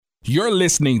You're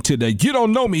listening to the You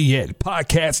Don't Know Me Yet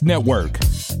Podcast Network.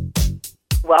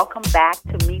 Welcome back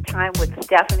to Me Time with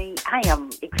Stephanie. I am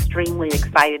extremely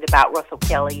excited about Russell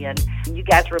Kelly, and you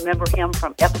guys remember him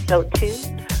from episode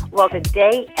 2. Well,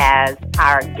 today as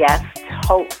our guest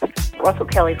host, Russell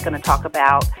Kelly is going to talk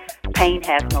about Pain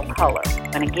Has No Color.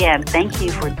 And again, thank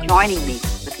you for joining me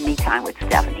with Me Time with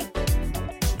Stephanie.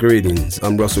 Greetings.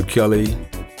 I'm Russell Kelly.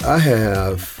 I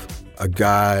have a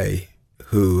guy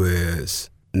who is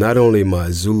not only my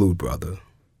Zulu brother,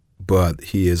 but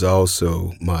he is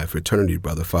also my fraternity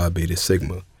brother, Phi Beta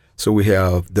Sigma. So we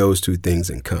have those two things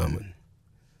in common.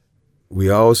 We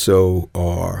also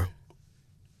are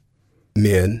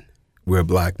men, we're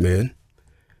black men,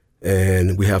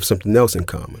 and we have something else in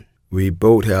common. We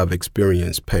both have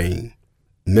experienced pain,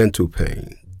 mental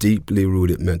pain, deeply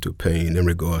rooted mental pain in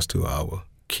regards to our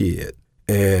kid.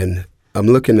 And I'm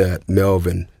looking at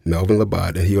Melvin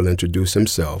Labat, and he'll introduce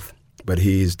himself, but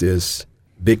he's this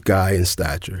big guy in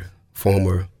stature,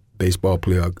 former baseball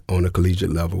player on a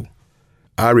collegiate level.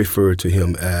 I refer to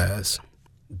him as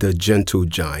the gentle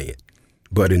giant.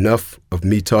 But enough of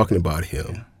me talking about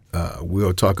him.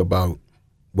 We'll talk about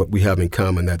what we have in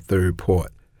common, that third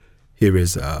part. Here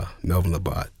is Melvin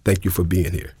Labat. Thank you for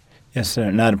being here. Yes,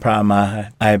 sir. Not a problem.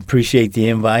 I appreciate the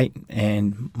invite.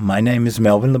 And my name is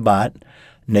Melvin Labat,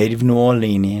 native New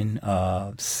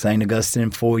Orleanian, St.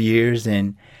 Augustine 4 years,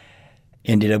 and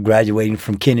ended up graduating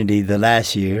from Kennedy the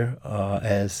last year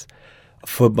as a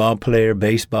football player,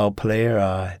 baseball player.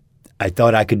 I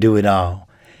thought I could do it all.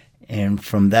 And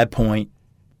from that point,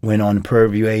 went on to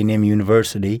Prairie View A&M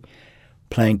University,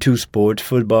 playing 2 sports,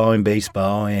 football and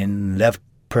baseball, and left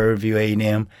Prairie View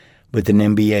A&M with an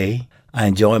MBA. I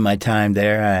enjoyed my time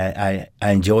there.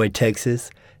 I enjoyed Texas.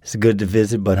 It's good to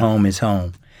visit, but home is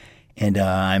home. And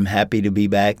I'm happy to be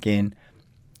back in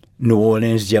New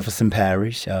Orleans, Jefferson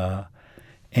Parish.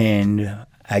 And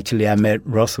actually, I met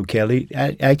Russell Kelly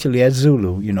actually at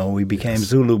Zulu. You know, we became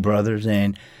Zulu brothers,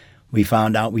 and we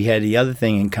found out we had the other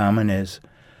thing in common as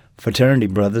fraternity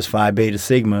brothers, Phi Beta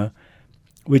Sigma,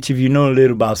 which if you know a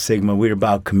little about Sigma, we're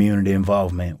about community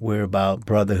involvement. We're about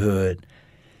brotherhood.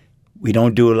 We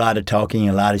don't do a lot of talking,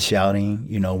 a lot of shouting.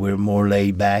 You know, we're more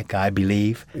laid back, I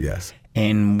believe. Yes.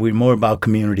 And we're more about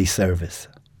community service.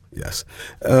 Yes.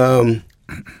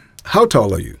 How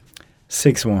tall are you?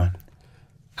 6'1".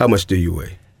 How much do you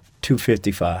weigh?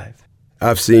 255.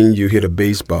 I've seen you hit a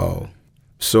baseball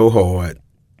so hard,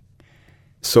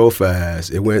 so fast.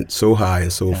 It went so high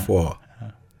and so far.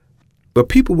 But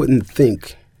people wouldn't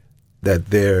think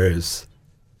that there's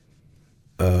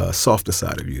a softer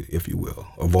side of you, if you will,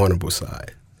 a vulnerable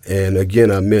side. And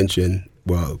again, I mentioned,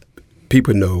 well,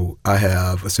 people know I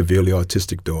have a severely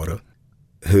autistic daughter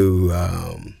who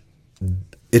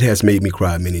it has made me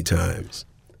cry many times,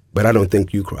 but I don't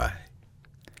think you cry.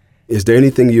 Is there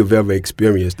anything you've ever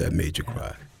experienced that made you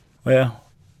cry? Well,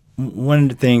 one of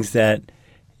the things that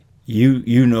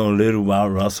you know a little about,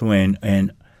 Russell,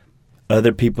 and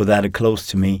other people that are close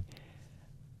to me,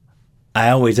 I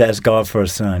always ask God for a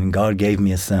son. God gave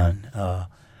me a son,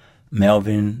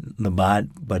 Melvin Labat,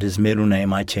 but his middle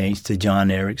name I changed to John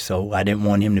Eric, so I didn't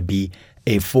want him to be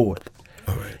a fourth.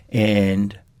 All right.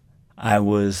 And I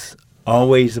was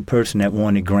always a person that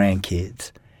wanted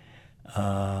grandkids.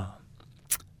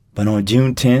 But on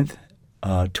June 10th,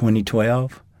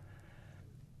 2012,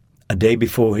 a day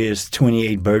before his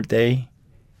 28th birthday,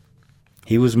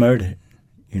 he was murdered.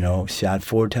 You know, shot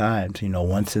 4 times, you know,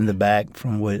 once in the back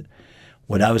from what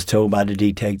I was told by the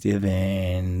detective,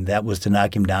 and that was to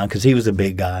knock him down because he was a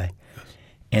big guy.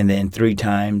 And then 3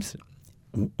 times,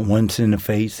 once in the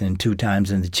face and 2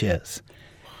 times in the chest.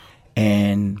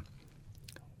 And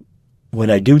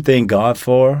what I do thank God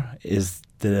for is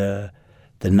the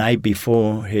night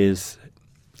before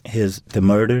the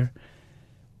murder,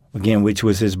 again, which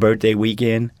was his birthday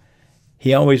weekend.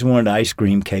 He always wanted ice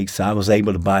cream cake, so I was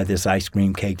able to buy this ice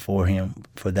cream cake for him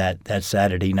for that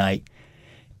Saturday night.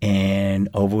 And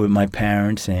over with my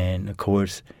parents, and of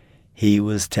course, he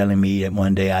was telling me that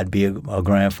one day I'd be a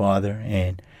grandfather,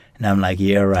 and I'm like,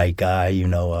 yeah, right, guy,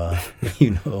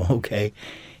 okay.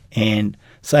 And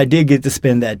so I did get to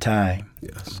spend that time.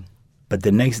 Yes. But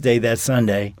the next day, that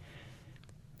Sunday,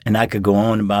 and I could go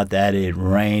on about that, it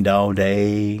rained all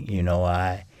day,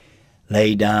 I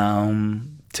laid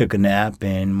down, took a nap,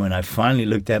 and when I finally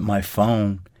looked at my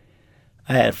phone,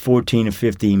 I had 14 or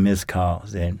 15 missed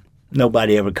calls, and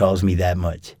nobody ever calls me that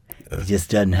much. It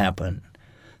just doesn't happen.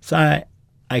 So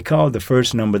I called the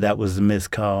first number that was a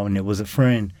missed call, and it was a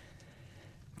friend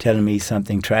telling me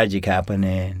something tragic happened,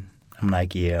 and I'm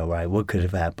like, yeah, right, what could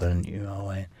have happened,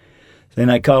 And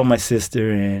then I called my sister,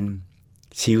 and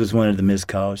she was one of the missed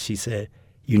calls. She said,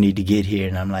 you need to get here.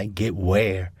 And I'm like, get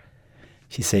where?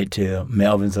 She said, to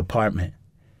Melvin's apartment.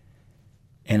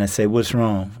 And I said, what's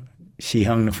wrong? She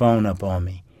hung the phone up on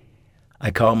me. I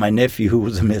called my nephew, who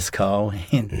was a missed call,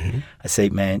 and I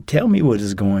said, man, tell me what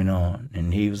is going on.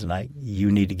 And he was like,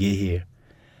 you need to get here.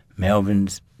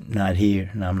 Melvin's not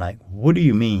here. And I'm like, what do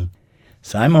you mean?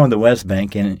 So I'm on the West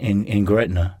Bank in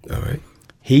Gretna. All right.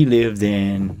 He lived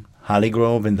in Holly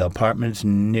Grove in the apartments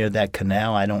near that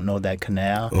canal. I don't know that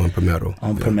canal. On Palmetto.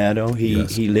 On Palmetto.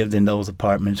 He lived in those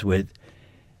apartments with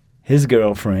his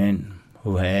girlfriend,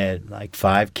 who had like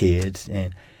 5 kids.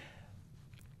 And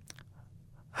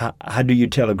how do you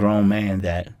tell a grown man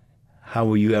that? How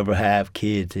will you ever have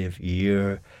kids if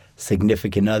your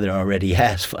significant other already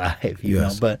has 5, you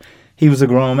know? But he was a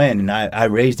grown man, and I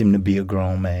raised him to be a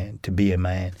grown man, to be a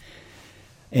man.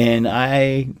 And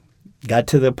I got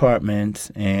to the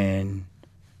apartments, and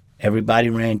everybody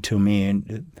ran to me.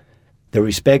 And the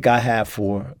respect I have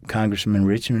for Congressman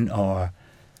Richmond, or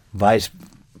Vice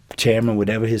Chairman,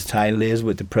 whatever his title is,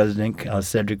 with the President,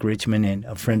 Cedric Richmond, and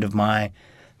a friend of mine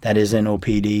that is in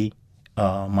OPD,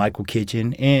 Michael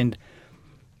Kitchen, and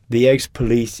the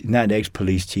not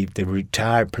ex-police chief, the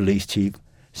retired police chief,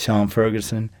 Sean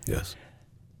Ferguson. Yes.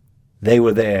 They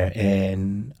were there,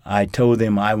 and I told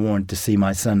them I wanted to see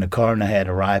my son. The coroner had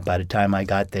arrived by the time I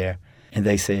got there, and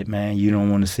they said, man, you don't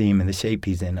want to see him in the shape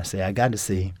he's in. I said, I got to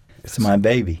see him. It's my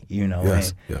baby, you know.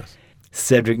 Yes, and yes.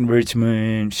 Cedric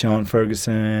Richmond, Sean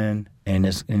Ferguson, and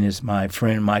it's my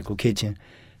friend Michael Kitchen.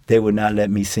 They would not let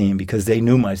me see him because they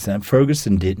knew my son.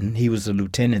 Ferguson didn't. He was a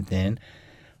lieutenant then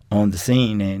on the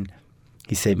scene, and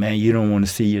he said, man, you don't want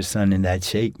to see your son in that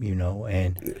shape, you know.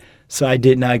 And so I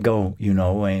did not go, you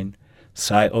know, and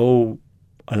so I owe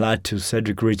a lot to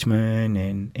Cedric Richmond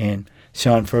and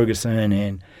Sean Ferguson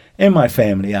and my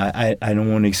family. I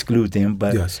don't want to exclude them,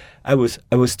 but yes. I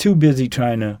was too busy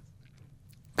trying to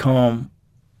calm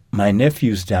my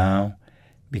nephews down,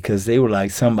 because they were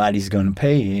like, somebody's going to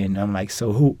pay. And I'm like,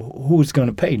 so who's going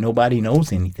to pay? Nobody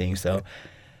knows anything. So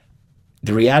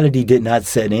the reality did not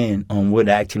set in on what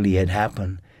actually had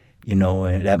happened, you know,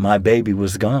 and that my baby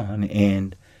was gone.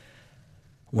 And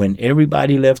when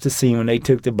everybody left the scene, when they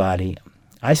took the body,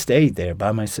 I stayed there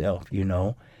by myself, you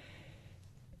know.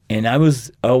 And I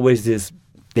was always just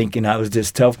thinking I was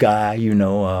this tough guy, you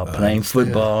know, playing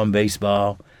football and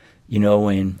baseball, you know,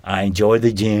 and I enjoyed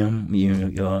the gym, you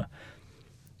know,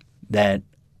 that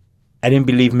I didn't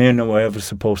believe men were ever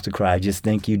supposed to cry. I just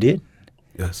think you did.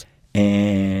 Yes.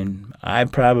 And I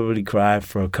probably cried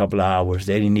for a couple of hours.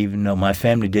 They didn't even know. My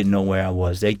family didn't know where I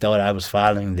was. They thought I was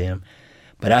following them.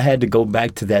 But I had to go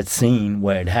back to that scene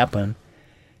where it happened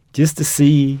just to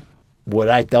see what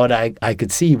I thought I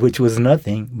could see, which was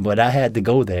nothing. But I had to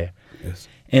go there. Yes.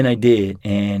 And I did.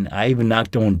 And I even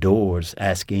knocked on doors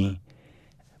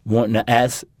wanting to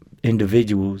ask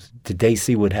individuals, did they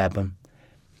see what happened?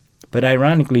 But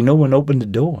ironically, no one opened the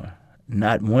door.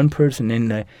 Not one person in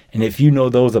there. And if you know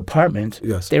those apartments,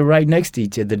 yes. they're right next to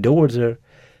each other. The doors are,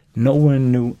 no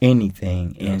one knew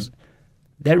anything. Yes. And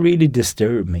that really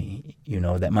disturbed me, you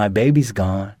know, that my baby's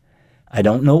gone. I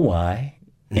don't know why.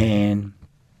 And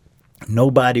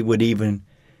nobody would even,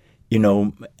 you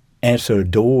know, answer a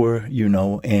door, you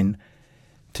know. And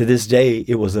to this day,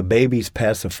 it was a baby's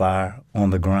pacifier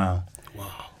on the ground.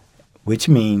 Wow. Which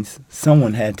means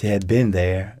someone had to have been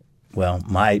there. Well,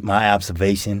 my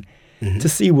observation, to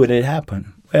see what had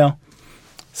happened. Well,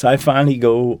 so I finally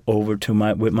go over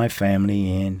to with my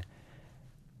family, and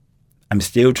I'm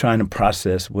still trying to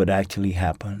process what actually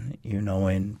happened, you know,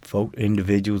 and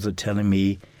individuals are telling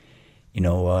me, you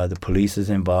know, the police is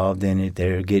involved in it.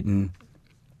 They're getting,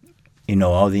 you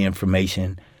know, all the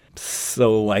information.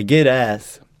 So I get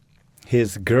asked,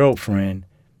 his girlfriend,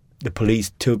 the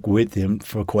police took with him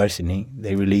for questioning.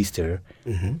 They released her.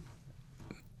 Mm-hmm.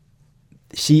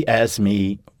 She asked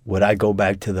me, would I go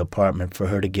back to the apartment for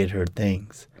her to get her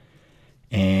things?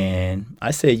 And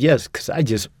I said yes, because I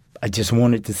just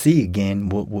wanted to see again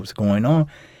what was going on.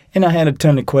 And I had a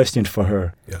ton of questions for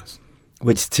her. Yes.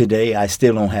 Which today I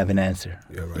still don't have an answer.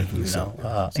 Yeah, right. You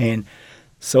know? And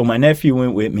so my nephew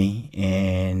went with me,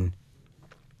 and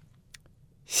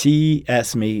she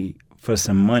asked me for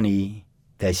some money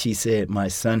that she said my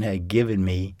son had given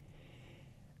me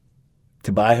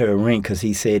to buy her a ring because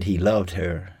he said he loved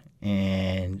her.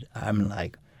 And I'm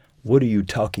like, what are you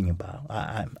talking about?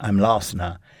 I'm lost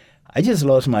now. I just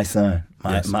lost my son,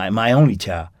 my only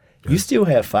child. Yes. You still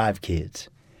have 5 kids.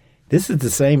 This is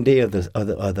the same day of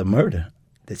the murder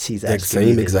that she's asking. The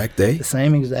same exact day? The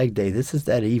same exact day. This is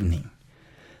that evening.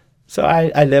 So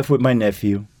I left with my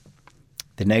nephew.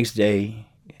 The next day,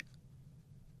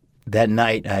 that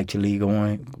night actually,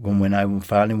 when I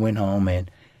finally went home,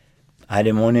 and I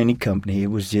didn't want any company. It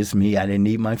was just me. I didn't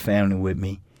need my family with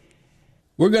me.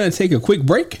 We're going to take a quick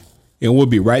break, and we'll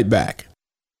be right back.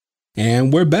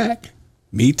 And we're back.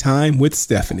 Me Time with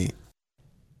Stephanie.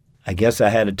 I guess I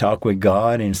had a talk with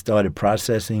God and started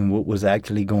processing what was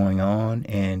actually going on.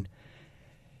 And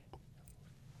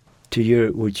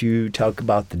to what you talk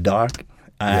about the dark,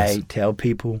 Yes. I tell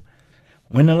people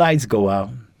when the lights go out,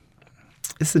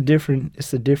 it's a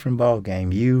different ball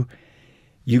game. You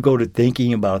go to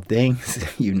thinking about things,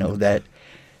 that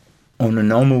on a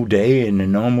normal day and a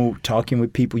normal talking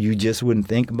with people you just wouldn't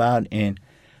think about. And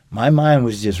my mind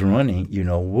was just running,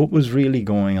 what was really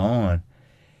going on.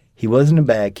 He wasn't a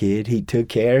bad kid. He took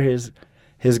care of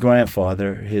his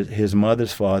grandfather, his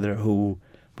mother's father, who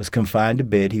was confined to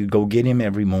bed. He would go get him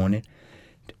every morning,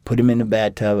 put him in the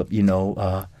bathtub,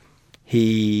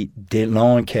 He did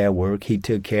lawn care work. He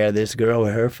took care of this girl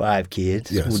with her 5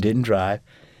 kids who didn't drive.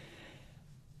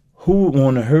 Who would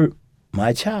want to hurt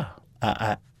my child?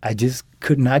 I just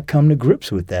could not come to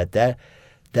grips with that.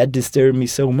 That disturbed me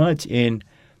so much. And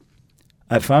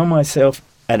I found myself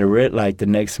at a red light the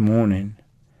next morning,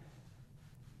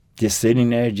 just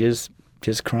sitting there, just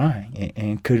crying,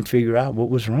 and couldn't figure out what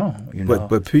was wrong.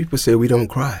 But people say we don't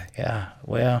cry. Yeah,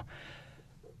 well,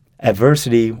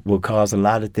 adversity will cause a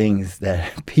lot of things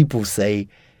that people say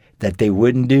that they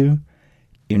wouldn't do.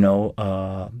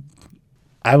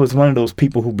 I was one of those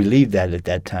people who believed that at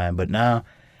that time, but now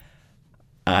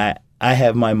I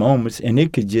have my moments, and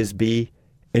it could just be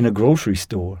in a grocery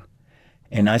store,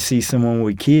 and I see someone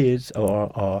with kids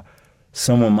or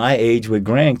someone my age with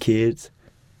grandkids,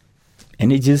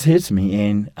 and it just hits me,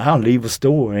 and I'll leave a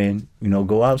store and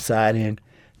go outside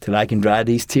till I can dry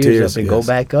these tears up and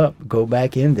go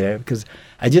back in there, because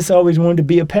I just always wanted to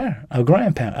be a parent, a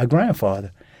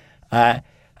grandfather. I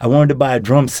wanted to buy a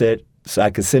drum set so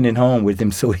I could send it home with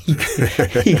him so he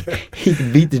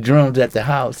could beat the drums at the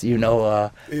house,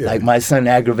 like my son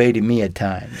aggravated me at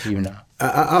times,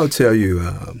 I'll tell you,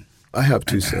 I have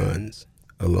 2 sons,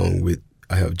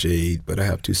 I have Jade, but I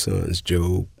have 2 sons,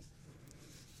 Job,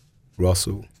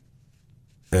 Russell,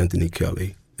 Anthony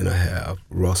Kelly, and I have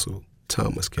Russell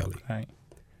Thomas Kelly. Right.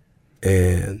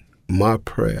 And my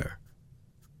prayer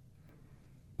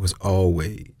was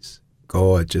always,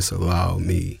 God, just allow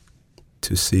me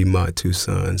to see my 2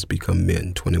 sons become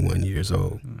men, 21 years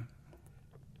old.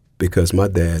 Because my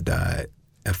dad died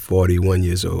at 41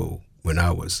 years old when I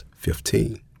was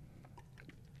 15.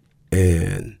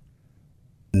 And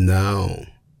now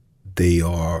they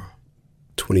are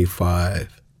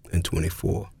 25 and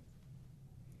 24.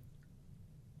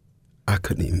 I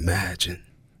couldn't imagine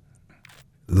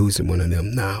losing one of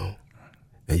them now.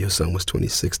 And your son was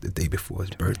 26 the day before his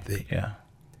birthday. Yeah.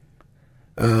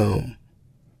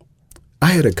 I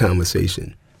had a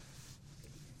conversation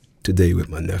today with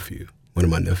one of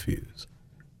my nephews,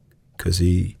 because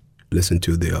he listened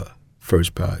to the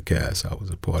first podcast I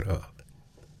was a part of.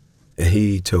 And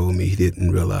he told me he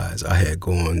didn't realize I had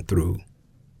gone through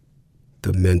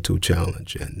the mental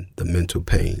challenge and the mental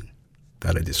pain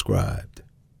that I described.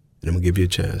 And I'm going to give you a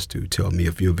chance to tell me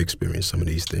if you've experienced some of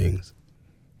these things.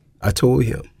 I told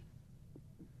him,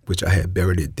 which I had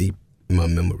buried it deep in my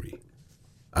memory.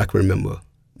 I can remember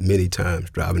many times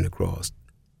driving across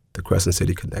the Crescent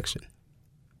City Connection,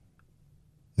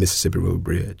 Mississippi River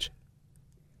Bridge,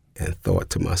 and thought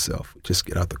to myself, just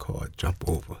get out the car, jump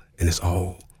over, and it's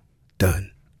all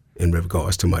done in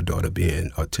regards to my daughter being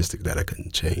autistic that I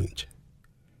couldn't change.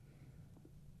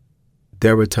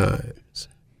 There were times,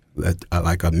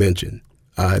 like I mentioned,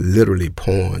 I literally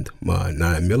pawned my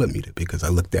 9mm because I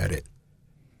looked at it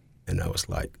and I was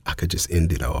like, I could just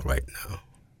end it all right now.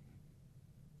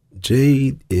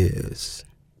 Jade is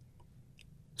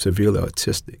severely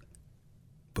autistic,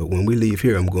 but when we leave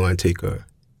here, I'm going to take her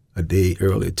a day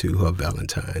early to her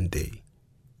Valentine's Day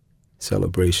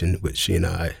celebration with she and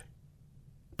I,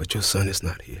 but your son is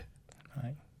not here.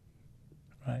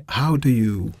 Right. How do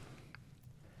you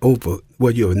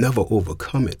you'll never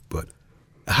overcome it, but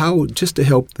how, just to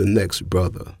help the next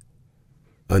brother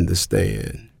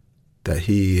understand that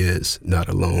he is not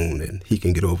alone and he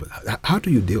can get over it, how do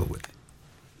you deal with it?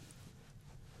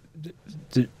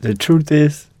 The truth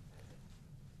is,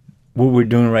 what we're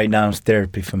doing right now is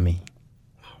therapy for me.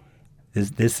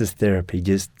 This is therapy,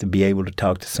 just to be able to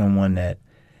talk to someone that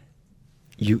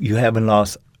you haven't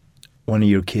lost one of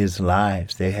your kids'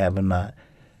 lives. They haven't not.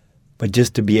 But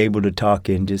just to be able to talk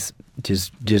and just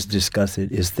discuss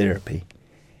it is therapy.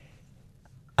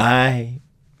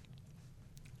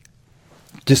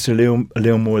 Just a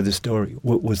little more of the story.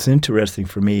 What's interesting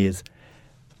for me is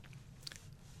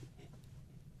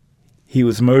he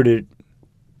was murdered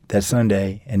that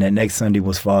Sunday, and that next Sunday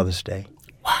was Father's Day.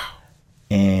 Wow.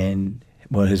 And,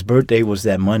 well, his birthday was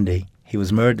that Monday. He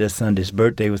was married that Sunday. His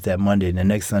birthday was that Monday, and the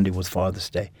next Sunday was Father's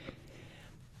Day.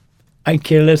 I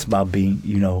care less about being,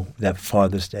 that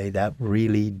Father's Day. That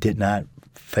really did not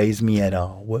faze me at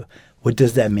all. What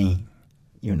does that mean?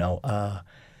 But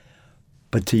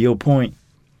to your point,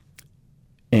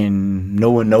 and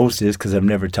no one knows this because I've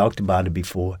never talked about it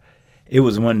before, it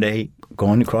was one day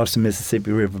going across the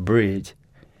Mississippi River Bridge,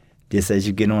 just as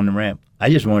you get on the ramp. I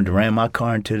just wanted to ram my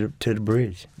car into the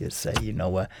bridge. Just say, you know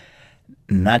what,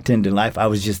 not to end the life. I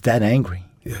was just that angry.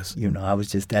 Yes. I was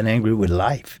just that angry with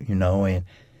life, and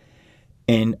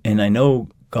I know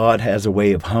God has a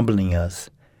way of humbling us,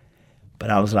 but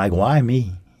I was like, why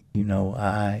me?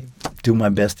 I do my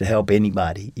best to help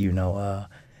anybody,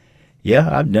 Yeah,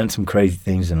 I've done some crazy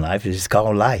things in life. It's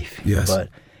called life. Yes. But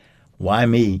why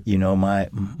me?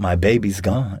 My baby's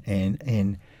gone.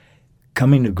 And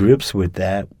coming to grips with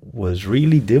that was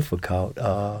really difficult.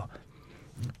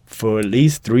 For at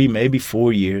least 3, maybe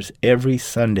 4 years, every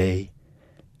Sunday,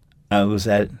 I was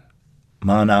at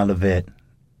Mount Olivet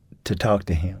to talk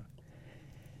to him.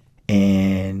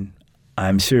 And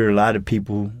I'm sure a lot of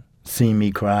people see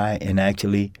me cry, and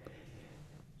actually,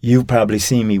 you've probably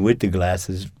seen me with the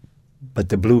glasses, but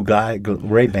the blue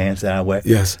Ray-Bans that I wear,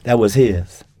 yes, that was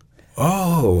his.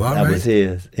 Oh, all that right. was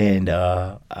his. And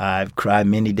I've cried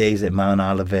many days at Mount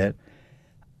Olivet.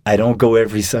 I don't go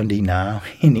every Sunday now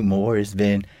anymore. It's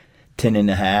been 10 and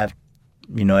a half,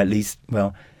 at least,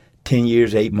 10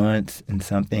 years, 8 months and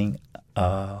something.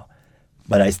 But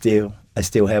I still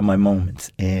have my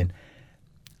moments. And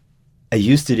it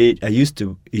used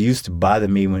to bother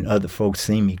me when other folks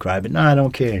see me cry, but no, I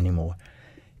don't care anymore.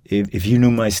 If you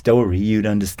knew my story, you'd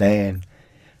understand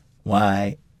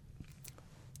why.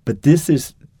 But this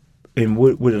is, and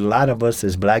what a lot of us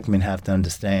as black men have to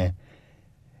understand,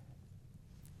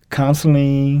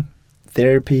 counseling,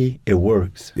 therapy, it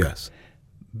works. Yes.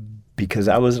 Because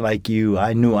I was like you,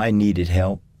 I knew I needed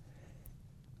help.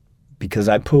 Because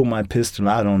I pulled my pistol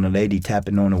out on a lady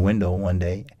tapping on the window one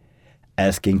day,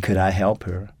 asking could I help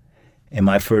her. And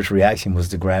my first reaction was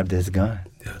to grab this gun.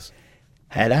 Yes.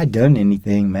 Had I done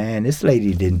anything, man, this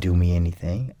lady didn't do me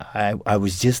anything. I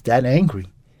was just that angry,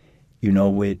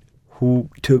 with who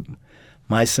took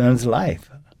my son's life.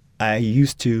 I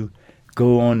used to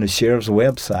go on the sheriff's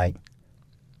website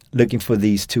looking for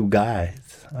these 2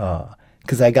 guys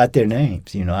because I got their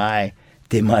names. I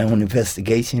did my own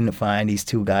investigation to find these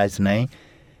 2 guys' name,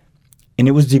 and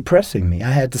it was depressing me.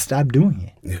 I had to stop doing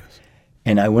it. Yes.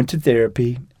 And I went to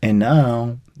therapy, and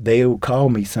now they will call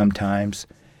me sometimes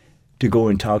to go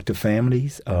and talk to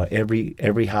families.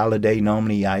 Every holiday,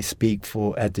 normally I speak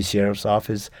at the sheriff's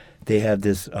office. They have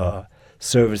this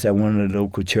service at one of the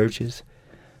local churches.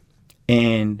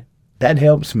 And that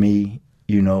helps me,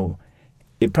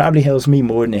 It probably helps me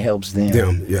more than it helps them.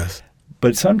 Them, yes.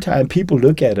 But sometimes people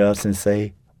look at us and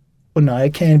say, well, no,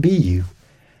 it can't be you.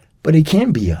 But it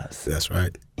can be us. That's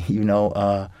right. You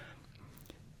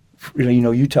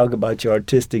talk about your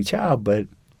artistic child, but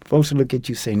folks look at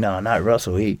you and say, no, not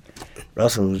Russell.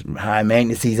 Russell's high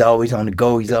maintenance. He's always on the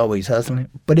go. He's always hustling.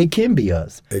 But it can be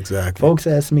us. Exactly. Folks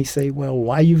ask me, say, well,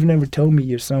 why you've never told me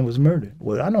your son was murdered?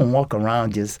 Well, I don't walk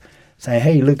around just saying,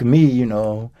 hey, look at me,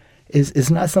 It's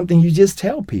not something you just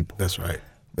tell people. That's right.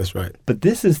 That's right. But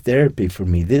this is therapy for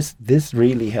me. This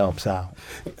really helps out.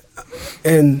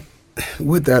 And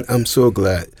with that, I'm so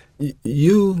glad.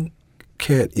 You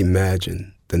can't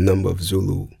imagine the number of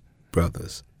Zulu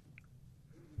brothers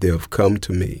that have come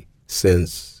to me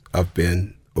since I've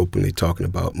been openly talking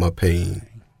about my pain,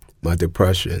 my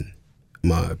depression,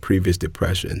 my previous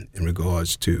depression in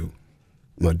regards to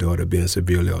my daughter being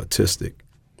severely autistic.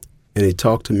 And they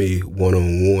talk to me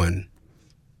one-on-one,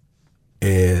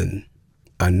 and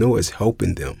I know it's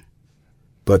helping them.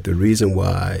 But the reason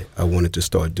why I wanted to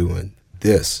start doing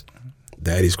this,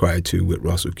 Daddy's Cry Too with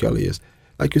Russell Kelly, is,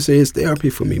 like you say, it's therapy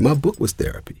for me. My book was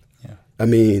therapy. Yeah. I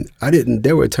mean,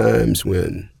 there were times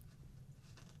when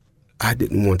I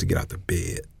didn't want to get out of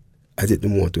bed. I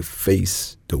didn't want to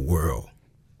face the world.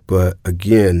 But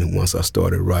again, once I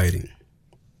started writing,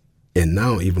 and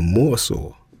now even more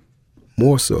so,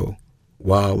 because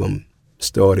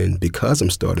I'm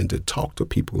starting to talk to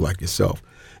people like yourself.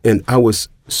 And I was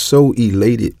so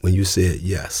elated when you said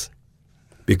yes.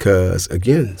 Because,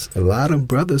 again, a lot of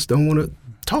brothers don't want to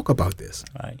talk about this.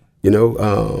 Right.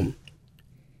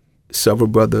 Several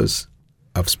brothers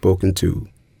I've spoken to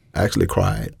actually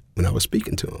cried when I was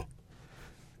speaking to them.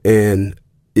 And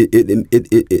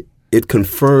it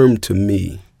confirmed to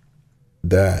me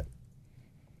that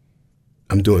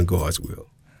I'm doing God's will.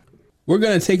 We're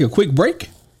going to take a quick break,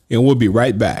 and we'll be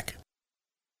right back.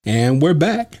 And we're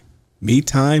back. Me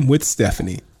Time with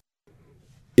Stephanie.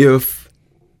 If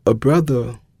a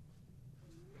brother,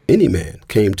 any man,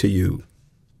 came to you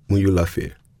when you left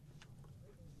here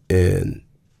and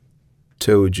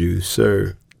told you,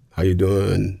 sir, how you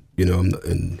doing? You know,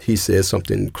 and he said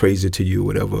something crazy to you,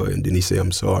 whatever, and then he said,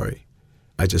 I'm sorry,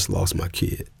 I just lost my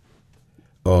kid.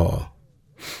 Or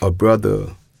a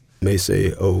brother may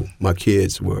say, oh, my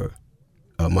kid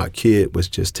was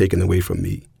just taken away from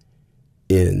me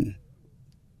in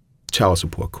child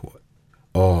support court.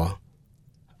 Or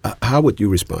how would you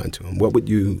respond to him? What would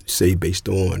you say based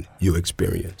on your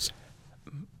experience?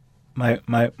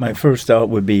 My first thought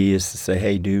would be is to say,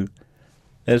 hey, dude,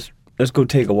 let's go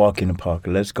take a walk in the park,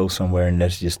 or let's go somewhere and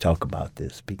let's just talk about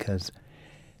this. Because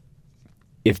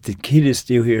if the kid is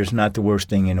still here, it's not the worst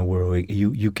thing in the world.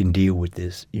 You can deal with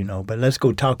this, you know. But let's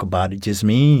go talk about it, just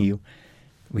me and you.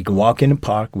 We can walk in the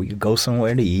park. We can go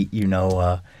somewhere to eat, you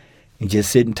know, and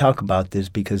just sit and talk about this,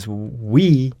 because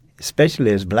we,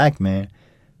 especially as black men,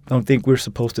 don't think we're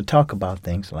supposed to talk about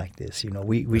things like this. You know,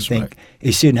 we think right.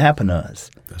 It shouldn't happen to us.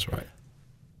 That's right.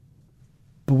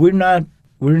 But we're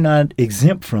not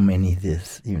exempt from any of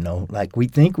this, you know, like we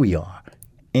think we are.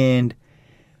 And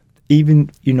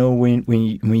even, you know, when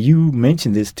you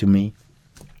mentioned this to me,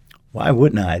 why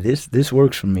wouldn't I? This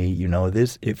works for me, you know.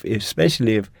 This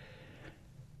especially if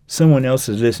someone else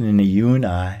is listening to you and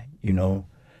I, you know,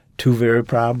 two very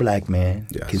proud black men,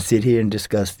 yes, can sit here and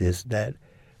discuss this, that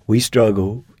we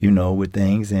struggle, you know, with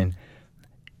things, and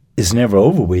it's never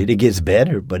over with. It gets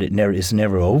better, but it's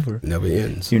never over. It never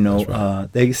ends. You know, right.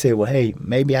 They say, well, hey,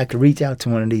 maybe I could reach out to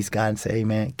one of these guys and say, hey,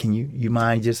 man, can you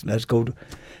mind just let's go to.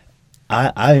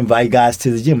 I invite guys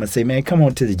to the gym and say, man, come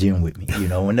on to the gym with me, you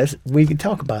know, and we can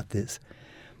talk about this.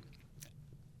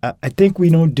 I think we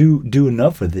don't do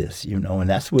enough of this, you know, and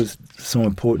that's what's so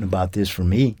important about this for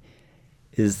me,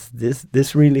 is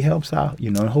this really helps out, you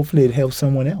know, and hopefully it helps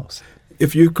someone else.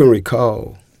 If you can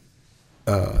recall,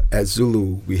 at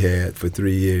Zulu we had for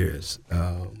 3 years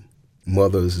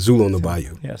Mothers Zulu on the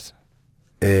Bayou. Yes.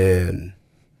 And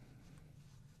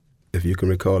if you can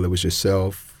recall, it was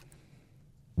yourself,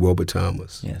 Wilbur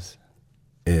Thomas, yes,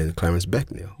 and Clarence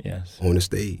Becknell, yes, on the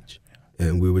stage.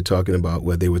 And we were talking about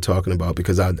what they were talking about,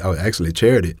 because I actually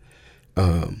chaired it.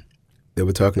 They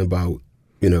were talking about,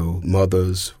 you know,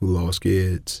 mothers who lost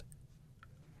kids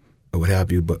or what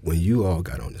have you. But when you all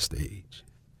got on the stage,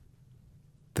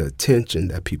 the attention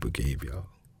that people gave y'all,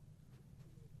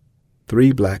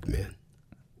 3 black men,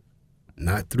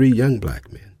 not 3 young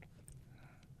black men,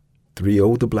 3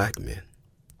 older black men,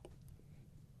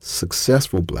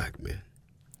 successful black men,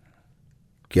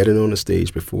 getting on the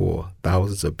stage before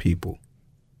thousands of people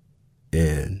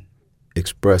and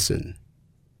expressing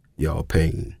y'all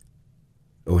pain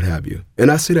or what have you.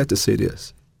 And I say that to say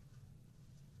this.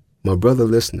 My brother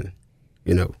listening,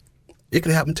 you know, it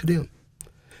could happen to them.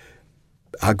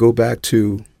 I go back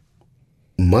to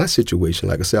my situation.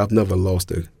 Like I said, I've never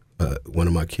lost one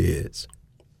of my kids.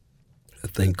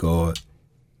 Thank God.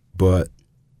 But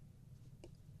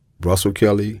Russell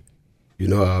Kelly, you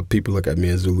know how people look at me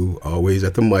in Zulu, always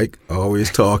at the mic,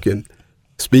 always talking,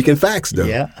 speaking facts, though.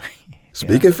 Yeah.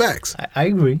 Speaking facts. I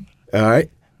agree. All right?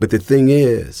 But the thing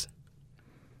is,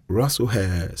 Russell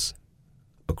has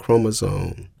a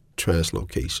chromosome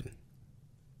translocation.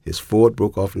 His 4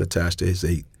 broke off and attached to his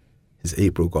 8. His 8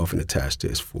 broke off and attached to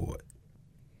his 4.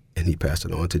 And he passed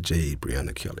it on to Jade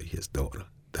Breonna Kelly, his daughter.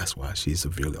 That's why she's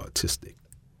severely autistic.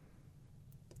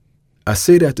 I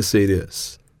say that to say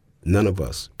this. None of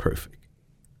us perfect.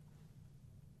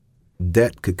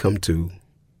 That could come to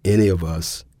any of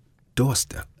us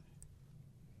doorstep.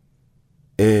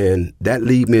 And that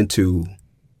lead me into,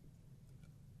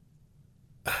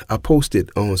 I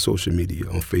posted on social media,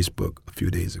 on Facebook a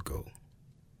few days ago,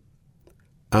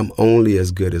 I'm only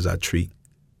as good as I treat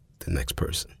the next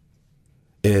person.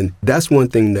 And that's one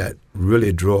thing that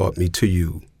really drew me to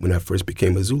you when I first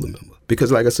became a Zulu member.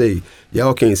 Because like I say,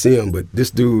 y'all can't see him, but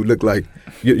this dude looked like,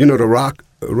 you know, the Rock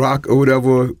or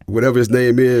whatever his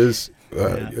name is.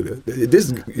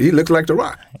 He looks like the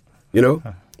Rock, you know?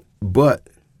 But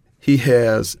he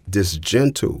has this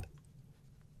gentle,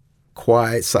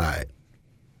 quiet side.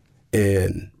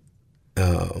 And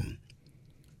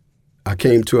I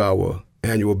came to our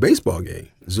annual baseball game,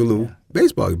 Zulu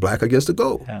baseball, black against the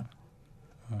gold. Yeah.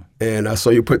 And I saw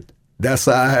you put that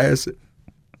size,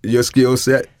 your skill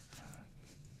set,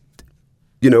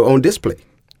 you know, on display,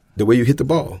 the way you hit the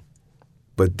ball.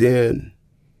 But then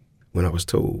when I was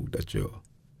told that your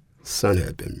son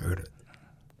had been murdered,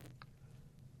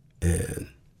 and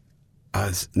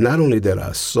not only that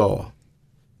I saw,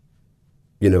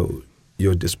 you know,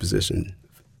 your disposition,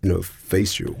 you know,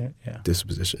 facial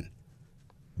disposition,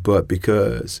 But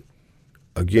because,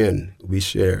 again, we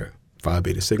share Phi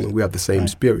Beta Sigma, we have the same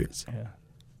spirits. Yeah.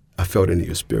 I felt it in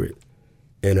your spirit.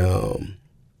 And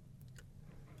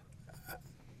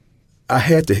I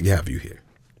had to have you here.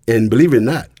 And believe it or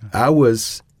not, I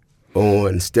was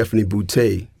on Stephanie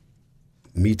Boutte,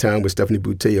 Me Time with Stephanie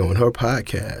Boutte on her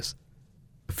podcast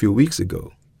a few weeks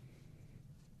ago.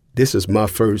 This is my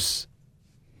first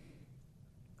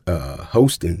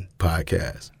hosting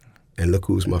podcast, and look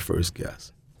who's my first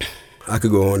guest. I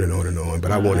could go on and on and on,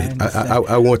 but I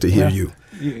want to hear you.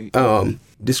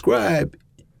 Describe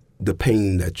the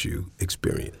pain that you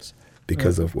experienced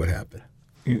because of what happened.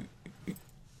 You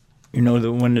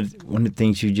know, one of the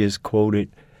things you just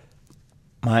quoted,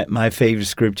 my favorite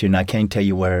scripture, and I can't tell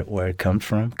you where it comes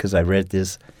from because I read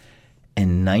this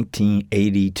in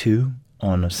 1982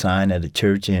 on a sign at a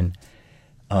church, and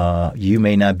you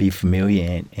may not be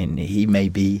familiar, and he may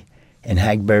be in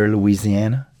Hackberry,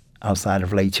 Louisiana, outside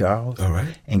of Lake Charles. All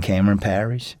right. In Cameron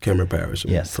Parish. Cameron Parish.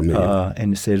 Yes. Familiar.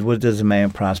 And it says, "What does a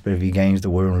man prosper if he gains the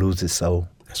world and loses his soul?"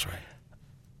 That's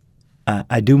right.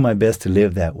 I do my best to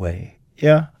live that way.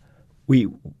 Yeah, we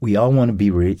all want to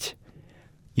be rich.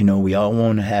 You know, we all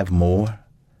want to have more.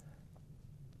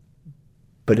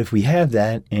 But if we have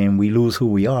that and we lose who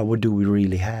we are, what do we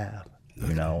really have?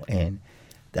 You know, and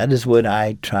that is what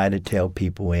I try to tell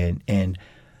people. And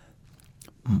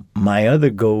my other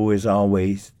goal is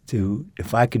always to,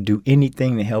 if I could do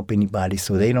anything to help anybody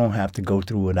so they don't have to go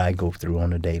through what I go through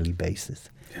on a daily basis.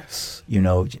 Yes. You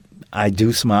know, I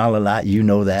do smile a lot. You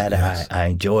know that. Yes. I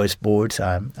enjoy sports.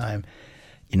 I'm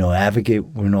advocate,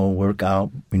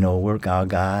 workout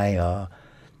guy.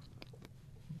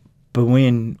 But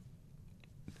when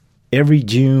every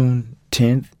June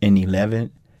 10th and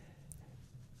 11th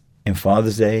and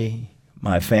Father's Day,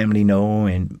 my family know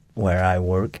and where I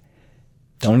work,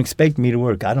 don't expect me to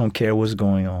work. I don't care what's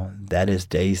going on. That is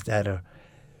days that are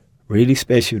really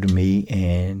special to me,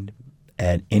 and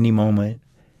at any moment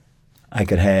I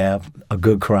could have a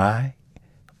good cry,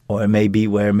 or it may be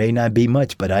where it may not be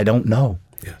much, but I don't know.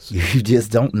 Yes. You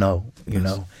just don't know, you Yes.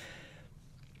 know.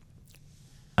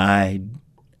 I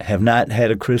have not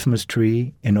had a Christmas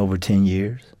tree in over 10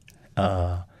 years.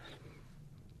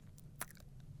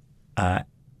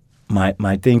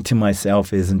 My thing to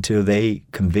myself is until they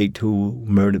convict who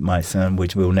murdered my son,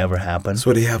 which will never happen.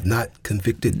 So they have not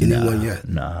convicted anyone yet?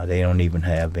 No, they don't even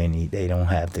have any. They don't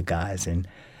have the guys. And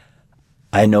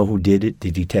I know who did it.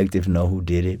 The detectives know who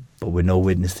did it. But with no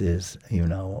witnesses, you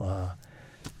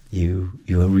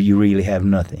really have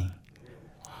nothing.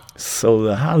 So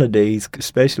the holidays,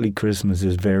 especially Christmas,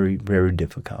 is very, very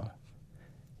difficult.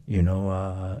 You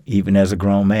know, even as a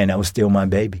grown man, that was still my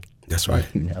baby. That's right.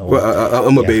 You know, Well,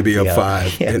 I'm a baby of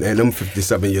 5, yeah. and I'm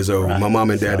 57 years old. Right. My mom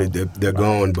and dad, So, they're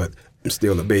gone, but I'm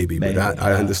still a baby. But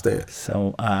I understand.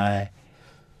 So I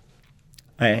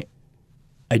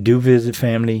do visit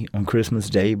family on Christmas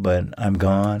Day, but I'm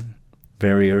gone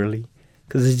very early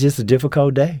because it's just a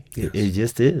difficult day. Yes. It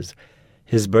just is.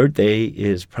 His birthday,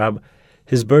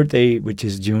 which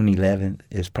is June 11th,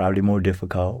 is probably more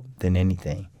difficult than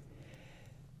anything.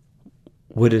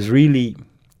 What has really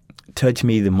touched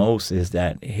me the most is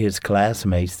that his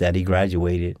classmates that he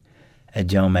graduated at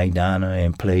John McDonough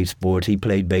and played sports, he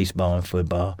played baseball and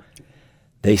football,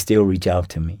 they still reach out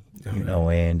to me, you know,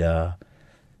 and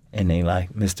they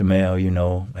like, Mr. Mel, you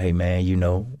know, hey, man, you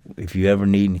know, if you ever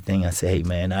need anything, I say, hey,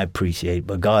 man, I appreciate it,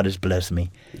 but God has blessed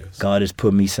me. Yes. God has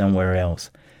put me somewhere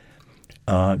else.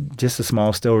 Just a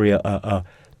small story, a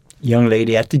young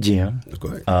lady at the gym, Go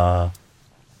ahead. a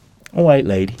white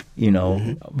lady, you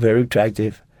know, very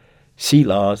attractive. She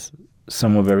lost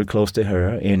someone very close to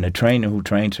her, and the trainer who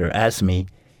trains her asked me,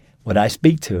 would I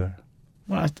speak to her?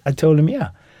 Well, I told him, yeah.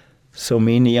 So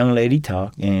me and the young lady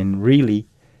talked, and really,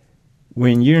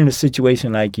 when you're in a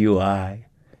situation like you or I,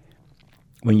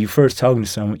 when you first talking to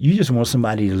someone, you just want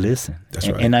somebody to listen. That's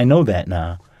right. And I know that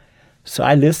now. So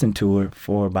I listened to her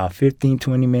for about 15,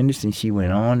 20 minutes, and she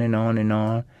went on and on and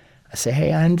on. I said,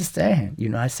 hey, I understand. You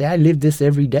know, I say, I live this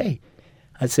every day.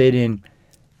 I said, and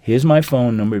here's my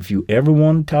phone number. If you ever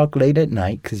want to talk late at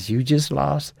night because you just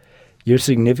lost your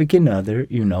significant other,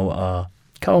 you know,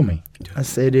 call me. Yeah. I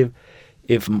said,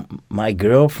 if my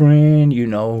girlfriend, you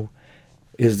know,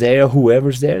 is there,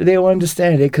 whoever's there, they'll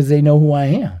understand it because they know who I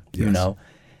am, you know.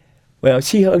 Well,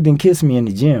 she hugged and kissed me in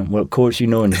the gym. Well, of course, you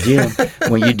know, in the gym,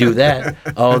 when you do that,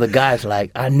 all the guys like,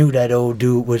 I knew that old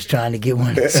dude was trying to get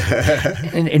one.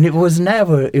 and it was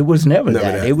never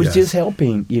that. It was just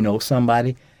helping, you know,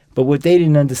 somebody. But what they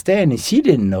didn't understand, and she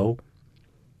didn't know,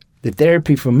 the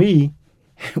therapy for me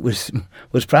was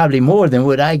probably more than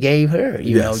what I gave her,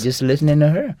 you know, just listening to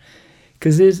her.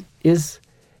 Because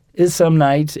it's some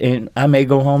nights, and I may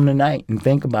go home tonight and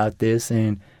think about this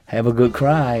and have a good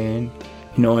cry and,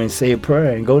 and say a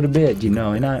prayer and go to bed,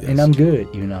 and I'm good,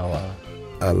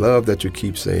 I love that you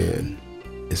keep saying,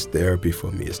 it's therapy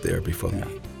for me, it's therapy for me.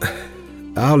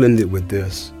 I'll end it with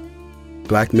this.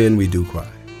 Black men, we do cry.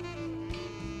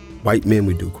 White men,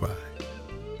 we do cry.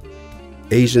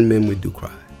 Asian men, we do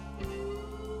cry.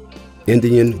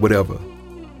 Indian, whatever,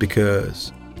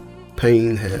 because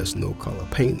pain has no color.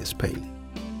 Pain is pain.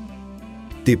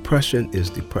 Depression is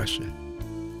depression.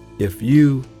 If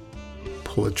you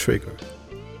pull a trigger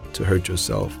to hurt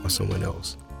yourself or someone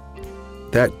else,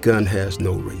 that gun has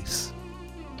no race.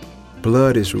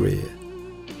 Blood is red.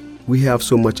 We have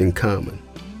so much in common,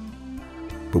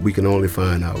 but we can only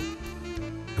find out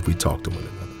if we talk to one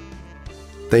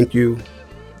another. Thank you,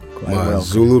 my welcome.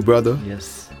 Zulu brother,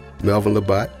 Yes. Melvin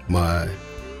Labat, my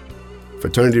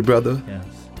fraternity brother, Yes.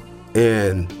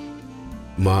 and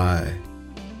my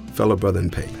fellow brother in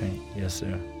pain. Yes,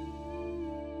 sir.